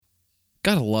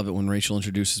Gotta love it when Rachel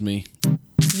introduces me.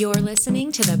 You're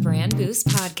listening to the Brand Boost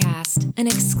Podcast, an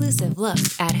exclusive look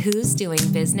at who's doing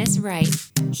business right.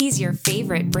 He's your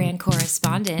favorite brand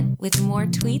correspondent with more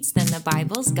tweets than the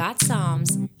Bible's got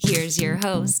Psalms. Here's your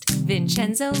host,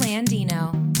 Vincenzo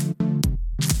Landino.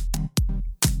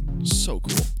 So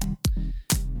cool.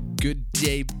 Good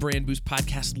day, Brand Boost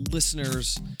Podcast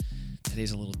listeners.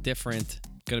 Today's a little different.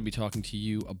 Going to be talking to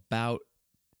you about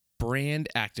brand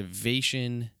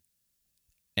activation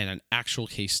and an actual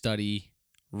case study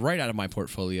right out of my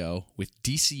portfolio with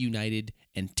DC United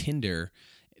and Tinder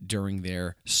during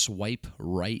their Swipe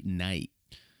Right night.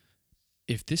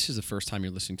 If this is the first time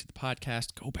you're listening to the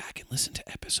podcast, go back and listen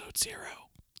to episode 0.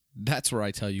 That's where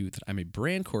I tell you that I'm a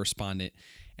brand correspondent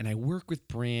and I work with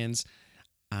brands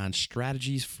on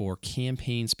strategies for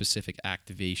campaign-specific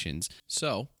activations.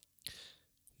 So,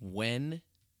 when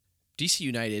DC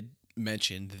United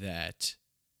mentioned that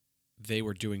they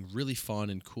were doing really fun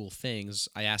and cool things,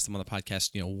 I asked them on the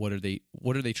podcast, what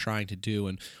are they trying to do?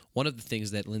 And one of the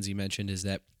things that Lindsay mentioned is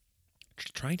that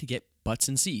trying to get butts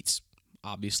in seats.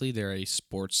 Obviously, they're a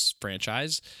sports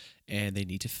franchise and they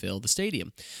need to fill the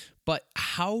stadium. But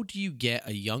how do you get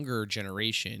a younger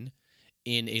generation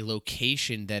in a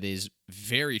location that is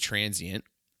very transient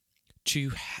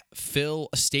to fill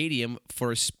a stadium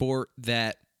for a sport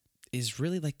that is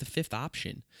really like the fifth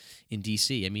option in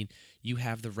DC? I mean, you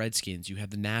have the Redskins, you have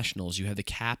the Nationals, you have the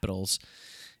Capitals.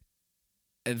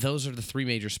 And those are the three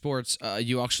major sports.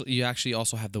 You actually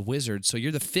also have the Wizards. So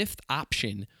you're the fifth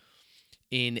option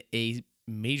in a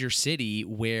major city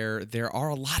where there are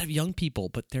a lot of young people,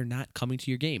 but they're not coming to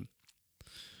your game.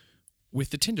 With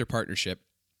the Tinder partnership,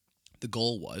 the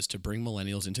goal was to bring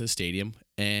millennials into the stadium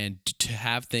and to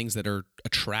have things that are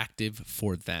attractive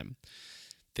for them.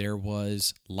 There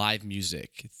was live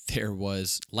music. There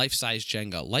was life-size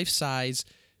Jenga, life-size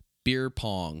beer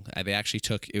pong. They actually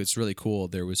it was really cool.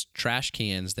 There was trash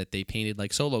cans that they painted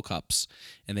like solo cups,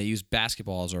 and they used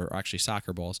basketballs or actually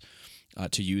soccer balls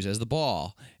to use as the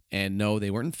ball. And no, they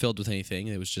weren't filled with anything.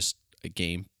 It was just a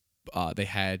game. They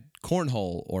had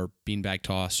cornhole or beanbag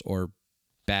toss or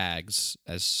bags,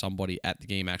 as somebody at the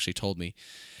game actually told me.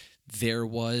 There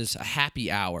was a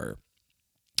happy hour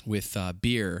with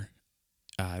beer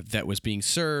that was being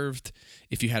served.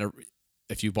 If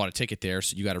you bought a ticket there,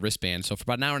 so you got a wristband. So for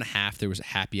about an hour and a half, there was a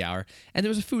happy hour, and there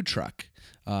was a food truck.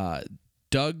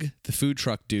 Doug, the food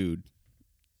truck dude,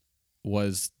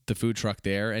 was the food truck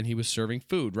there, and he was serving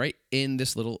food right in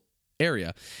this little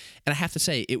area. And I have to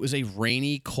say, it was a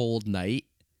rainy, cold night,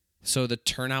 so the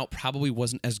turnout probably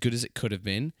wasn't as good as it could have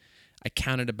been. I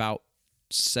counted about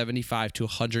 75 to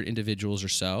 100 individuals or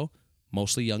so,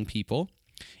 mostly young people,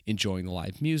 enjoying the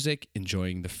live music,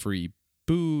 enjoying the free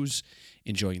booze,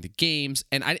 enjoying the games.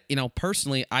 And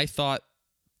personally, I thought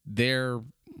there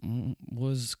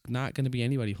was not going to be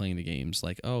anybody playing the games.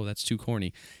 Like, oh, that's too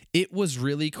corny. It was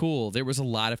really cool. There was a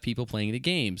lot of people playing the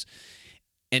games,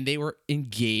 and they were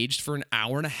engaged for an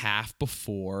hour and a half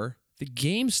before the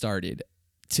game started.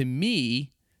 To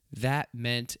me, that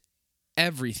meant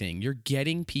everything. You're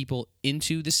getting people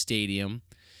into the stadium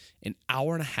an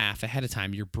hour and a half ahead of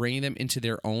time. You're bringing them into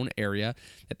their own area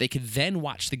that they could then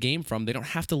watch the game from. They don't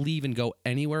have to leave and go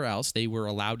anywhere else. They were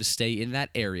allowed to stay in that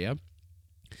area.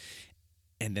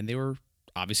 And then they were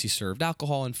obviously served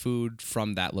alcohol and food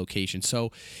from that location.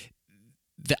 So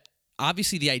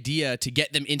obviously the idea to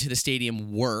get them into the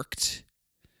stadium worked.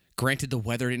 Granted, the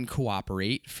weather didn't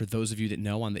cooperate. For those of you that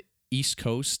know, on the East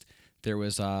Coast, there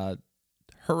was a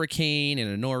hurricane and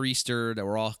a nor'easter that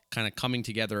were all kind of coming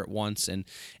together at once, and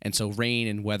so rain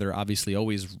and weather obviously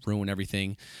always ruin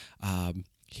everything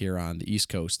here on the East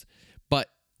Coast. But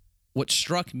what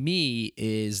struck me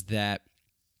is that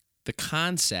the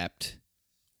concept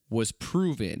was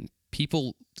proven.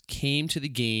 People came to the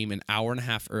game an hour and a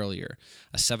half earlier.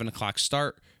 A 7 o'clock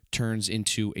start turns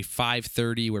into a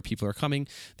 5:30 where people are coming.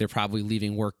 They're probably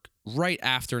leaving work right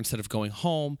after instead of going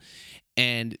home.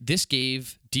 And this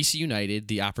gave DC United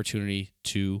the opportunity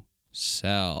to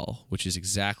sell, which is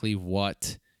exactly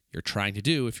what you're trying to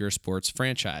do if you're a sports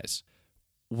franchise.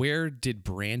 Where did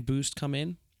Brand Boost come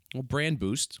in? Well, Brand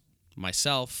Boost,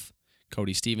 myself,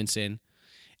 Cody Stevenson,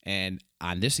 and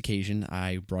on this occasion,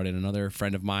 I brought in another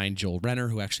friend of mine, Joel Renner,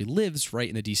 who actually lives right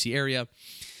in the DC area.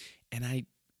 And I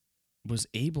was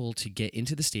able to get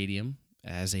into the stadium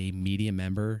as a media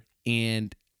member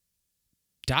and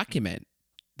document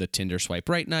the Tinder Swipe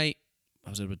Right night. I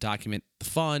was able to document the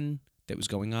fun that was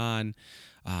going on,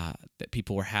 that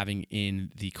people were having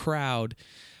in the crowd.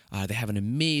 They have an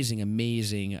amazing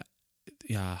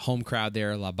home crowd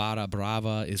there. La Barra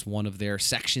Brava is one of their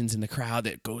sections in the crowd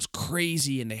that goes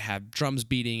crazy, and they have drums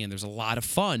beating, and there's a lot of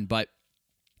fun. But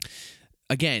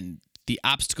Again, the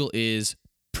obstacle is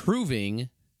proving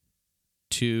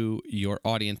to your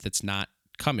audience that's not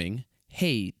coming,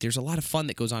 hey, there's a lot of fun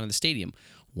that goes on in the stadium.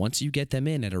 Once you get them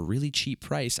in at a really cheap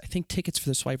price, I think tickets for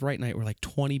the Swipe Right night were like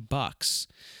 $20.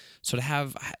 So to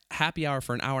have happy hour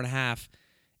for an hour and a half,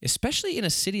 especially in a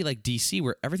city like DC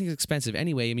where everything's expensive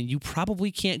anyway, I mean, you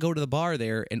probably can't go to the bar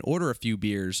there and order a few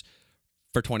beers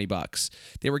for $20.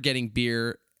 They were getting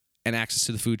beer and access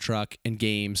to the food truck and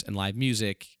games and live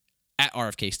music at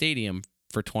RFK Stadium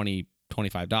for $20,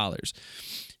 $25.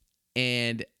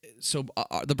 And so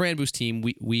the Brand Boost team,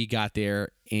 we got there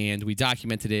and we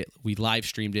documented it. We live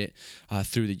streamed it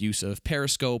through the use of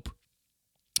Periscope.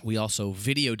 We also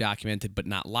video documented, but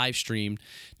not live streamed,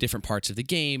 different parts of the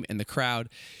game and the crowd.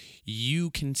 You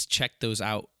can check those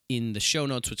out in the show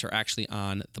notes, which are actually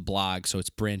on the blog. So it's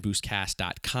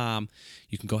brandboostcast.com.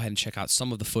 You can go ahead and check out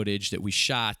some of the footage that we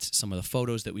shot, some of the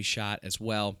photos that we shot as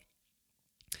well.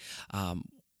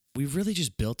 We really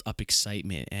just built up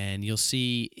excitement, and you'll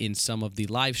see in some of the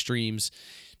live streams,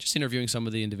 just interviewing some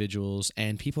of the individuals,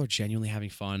 and people are genuinely having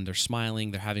fun. They're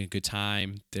smiling. They're having a good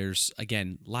time. There's,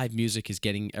 again, live music is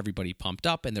getting everybody pumped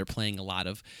up, and they're playing a lot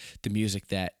of the music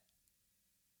that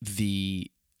the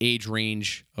age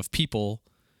range of people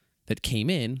that came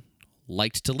in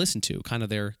liked to listen to, kind of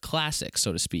their classics,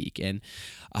 so to speak. And,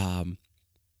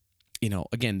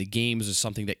 again, the games is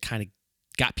something that kind of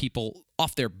got people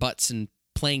off their butts and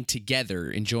playing together,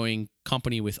 enjoying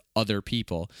company with other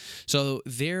people. So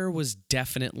there was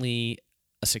definitely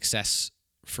a success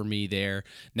for me there.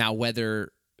 Now,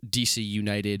 whether DC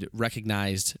United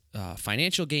recognized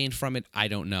financial gain from it, I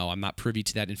don't know. I'm not privy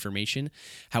to that information.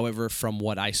 However, from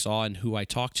what I saw and who I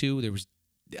talked to, there was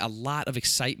a lot of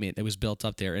excitement that was built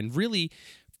up there. And really,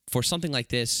 for something like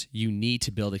this, you need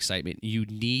to build excitement. You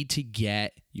need to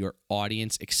get your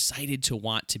audience excited to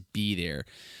want to be there.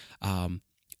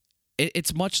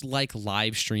 It's much like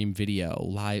live stream video,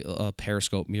 live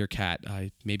Periscope, Meerkat,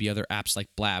 maybe other apps like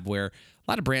Blab, where a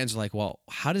lot of brands are like, well,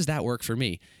 how does that work for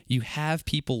me? You have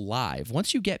people live.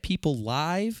 Once you get people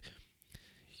live,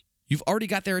 you've already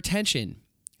got their attention.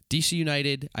 DC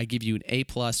United, I give you an A+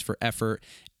 for effort,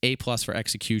 A+ for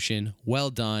execution. Well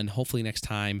done. Hopefully next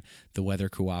time the weather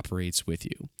cooperates with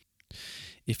you.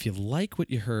 If you like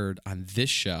what you heard on this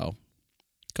show,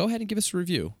 go ahead and give us a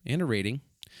review and a rating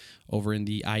over in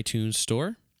the iTunes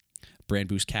store,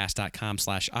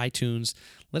 brandboostcast.com/iTunes.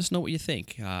 Let us know what you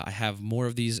think. I have more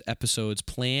of these episodes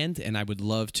planned, and I would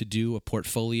love to do a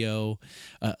portfolio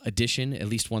edition at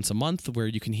least once a month where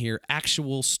you can hear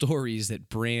actual stories that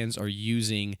brands are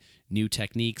using new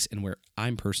techniques and where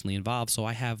I'm personally involved, so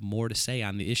I have more to say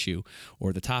on the issue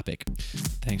or the topic.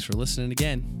 Thanks for listening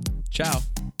again. Ciao.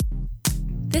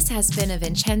 This has been a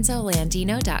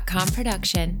VincenzoLandino.com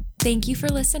production. Thank you for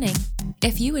listening.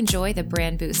 If you enjoy the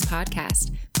Brand Boost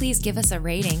podcast, please give us a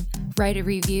rating, write a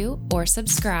review, or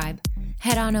subscribe.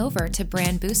 Head on over to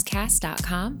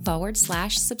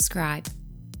brandboostcast.com/subscribe.